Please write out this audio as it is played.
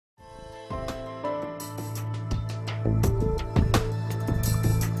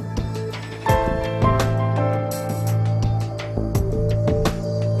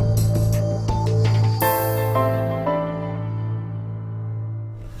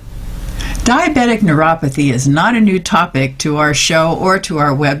Diabetic neuropathy is not a new topic to our show or to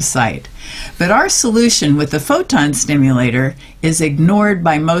our website, but our solution with the photon stimulator is ignored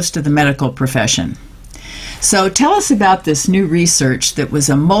by most of the medical profession. So tell us about this new research that was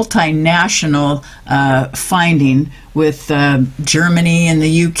a multinational finding with Germany and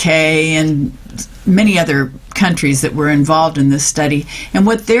the UK and many other countries that were involved in this study, and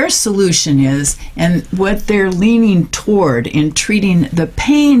what their solution is and what they're leaning toward in treating the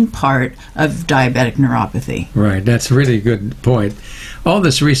pain part of diabetic neuropathy. Right, that's a really good point. All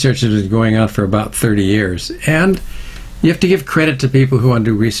this research has been going on for about 30 years, and you have to give credit to people who want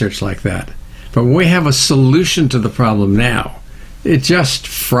to do research like that. But when we have a solution to the problem now, it just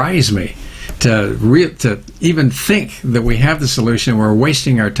fries me to even think that we have the solution. We're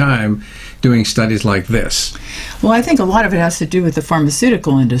wasting our time doing studies like this. Well, I think a lot of it has to do with the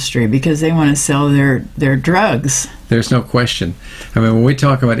pharmaceutical industry because they want to sell their drugs. There's no question. I mean, when we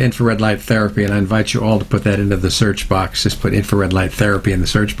talk about infrared light therapy, and I invite you all to put that into the search box, just put infrared light therapy in the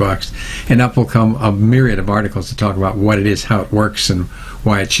search box, and up will come a myriad of articles to talk about what it is, how it works, and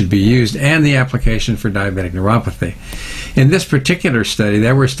why it should be used, and the application for diabetic neuropathy. In this particular study,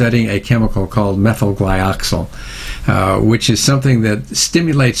 they were studying a chemical called methylglyoxal, which is something that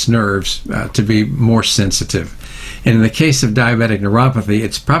stimulates nerves to be more sensitive. And in the case of diabetic neuropathy,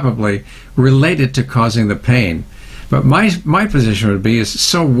 it's probably related to causing the pain. But my position would be is,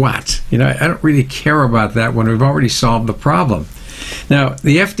 so what? You know, I don't really care about that when we've already solved the problem. Now,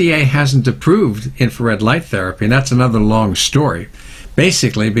 the FDA hasn't approved infrared light therapy, and that's another long story.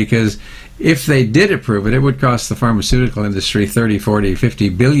 Basically, because if they did approve it, it would cost the pharmaceutical industry $30, $40,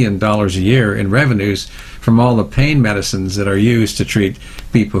 $50 billion a year in revenues from all the pain medicines that are used to treat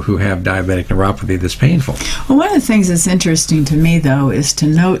people who have diabetic neuropathy that's painful. Well, one of the things that's interesting to me, though, is to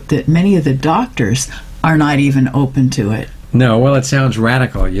note that many of the doctors are not even open to it. No, well, it sounds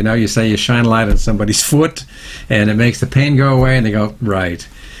radical. You know, you say you shine a light on somebody's foot and it makes the pain go away, and they go, right.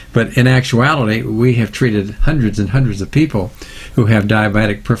 But in actuality, we have treated hundreds and hundreds of people who have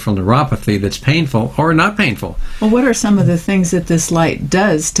diabetic peripheral neuropathy that's painful or not painful. Well, what are some of the things that this light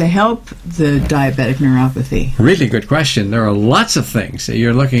does to help the diabetic neuropathy? Really good question. There are lots of things.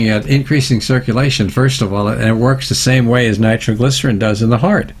 You're looking at increasing circulation, first of all, and it works the same way as nitroglycerin does in the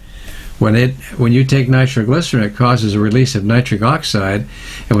heart. When you take nitroglycerin, it causes a release of nitric oxide,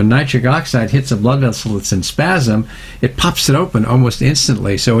 and when nitric oxide hits a blood vessel that's in spasm, it pops it open almost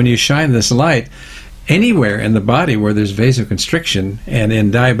instantly. So when you shine this light anywhere in the body where there's vasoconstriction, and in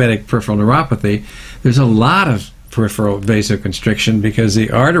diabetic peripheral neuropathy, there's a lot of peripheral vasoconstriction because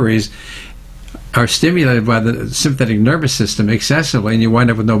the arteries are stimulated by the sympathetic nervous system excessively, and you wind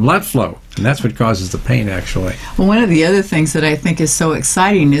up with no blood flow. And that's what causes the pain, actually. Well, one of the other things that I think is so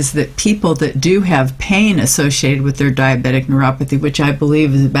exciting is that people that do have pain associated with their diabetic neuropathy, which I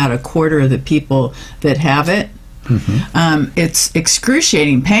believe is about a quarter of the people that have it, it's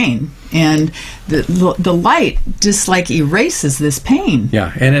excruciating pain. And the light just like erases this pain.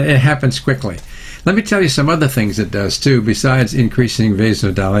 Yeah, and it happens quickly. Let me tell you some other things it does too, besides increasing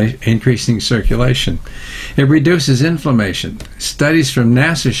vasodilation, increasing circulation. It reduces inflammation. Studies from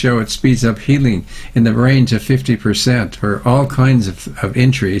NASA show it speeds up healing in the range of 50% for all kinds of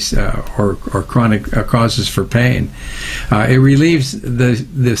injuries or chronic causes for pain. It relieves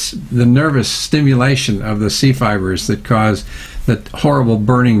the nervous stimulation of the C fibers that cause the horrible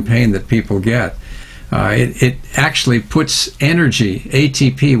burning pain that people get. It actually puts energy,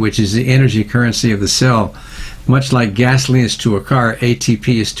 ATP, which is the energy currency of the cell, much like gasoline is to a car,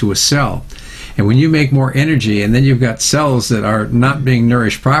 ATP is to a cell. And when you make more energy, and then you've got cells that are not being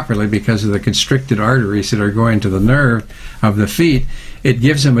nourished properly because of the constricted arteries that are going to the nerve of the feet, it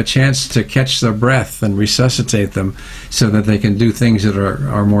gives them a chance to catch their breath and resuscitate them so that they can do things that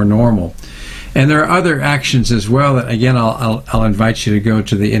are more normal. And there are other actions as well that, again, I'll invite you to go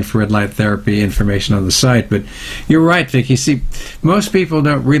to the infrared light therapy information on the site. But you're right, Vicki. See, most people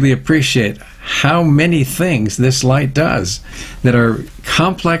don't really appreciate how many things this light does that are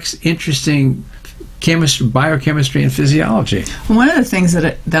complex, interesting chemistry, biochemistry, and physiology. One of the things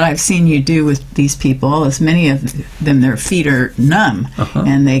that I've seen you do with these people is many of them, their feet are numb,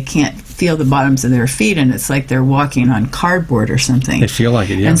 and they can't feel the bottoms of their feet, and it's like they're walking on cardboard or something. They feel like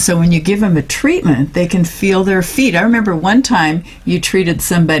it, yeah. And so when you give them a treatment, they can feel their feet. I remember one time you treated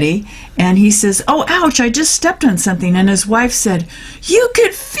somebody, and he says, "Oh, ouch, I just stepped on something." And his wife said, "You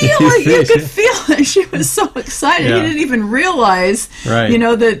could feel it, you could feel it." She was so excited. Yeah. He didn't even realize, right, you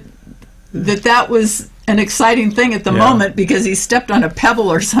know, that was an exciting thing at the moment because he stepped on a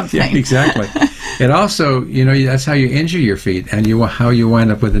pebble or something. Yeah, exactly. It also, you know, that's how you injure your feet, and how you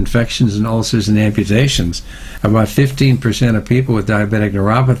wind up with infections and ulcers and amputations. About 15% of people with diabetic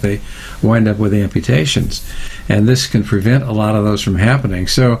neuropathy wind up with amputations, and this can prevent a lot of those from happening.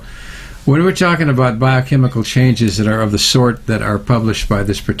 So when we're talking about biochemical changes that are of the sort that are published by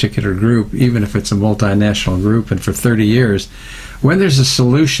this particular group, even if it's a multinational group and for 30 years, when there's a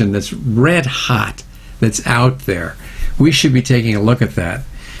solution that's red hot, that's out there, we should be taking a look at that.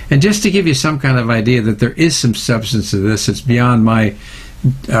 And just to give you some kind of idea that there is some substance to this, it's beyond my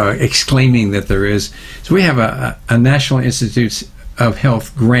exclaiming that there is. So we have a National Institutes of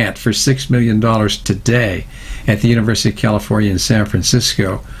Health grant for $6 million today at the University of California in San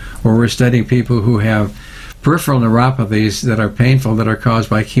Francisco, where we're studying people who have peripheral neuropathies that are painful, that are caused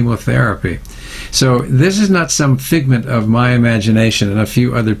by chemotherapy. So this is not some figment of my imagination and a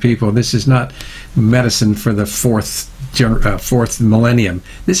few other people. This is not medicine for the fourth millennium.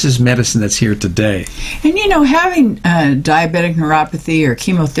 This is medicine that's here today. And you know, having diabetic neuropathy or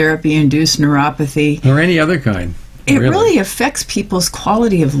chemotherapy-induced neuropathy, or any other kind, it really affects people's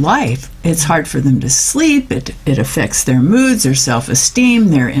quality of life. It's hard for them to sleep. It affects their moods, their self-esteem,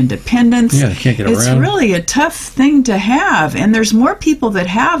 their independence. Yeah, they can't get around. It's really a tough thing to have, and there's more people that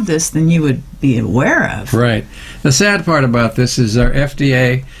have this than you would be aware of. Right. The sad part about this is our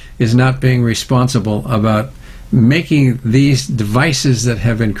FDA is not being responsible about making these devices that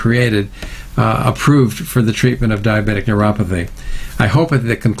have been created approved for the treatment of diabetic neuropathy. I hope at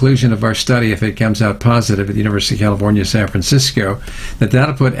the conclusion of our study, if it comes out positive at the University of California, San Francisco,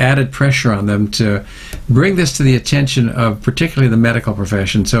 that'll put added pressure on them to bring this to the attention of particularly the medical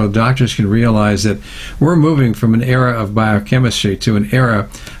profession, so doctors can realize that we're moving from an era of biochemistry to an era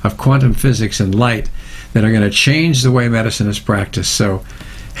of quantum physics and light that are going to change the way medicine is practiced. So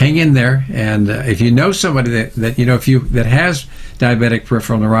hang in there, and if you know somebody that has diabetic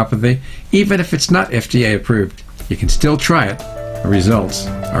peripheral neuropathy, even if it's not FDA approved, you can still try it. The results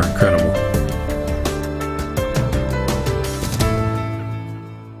are incredible.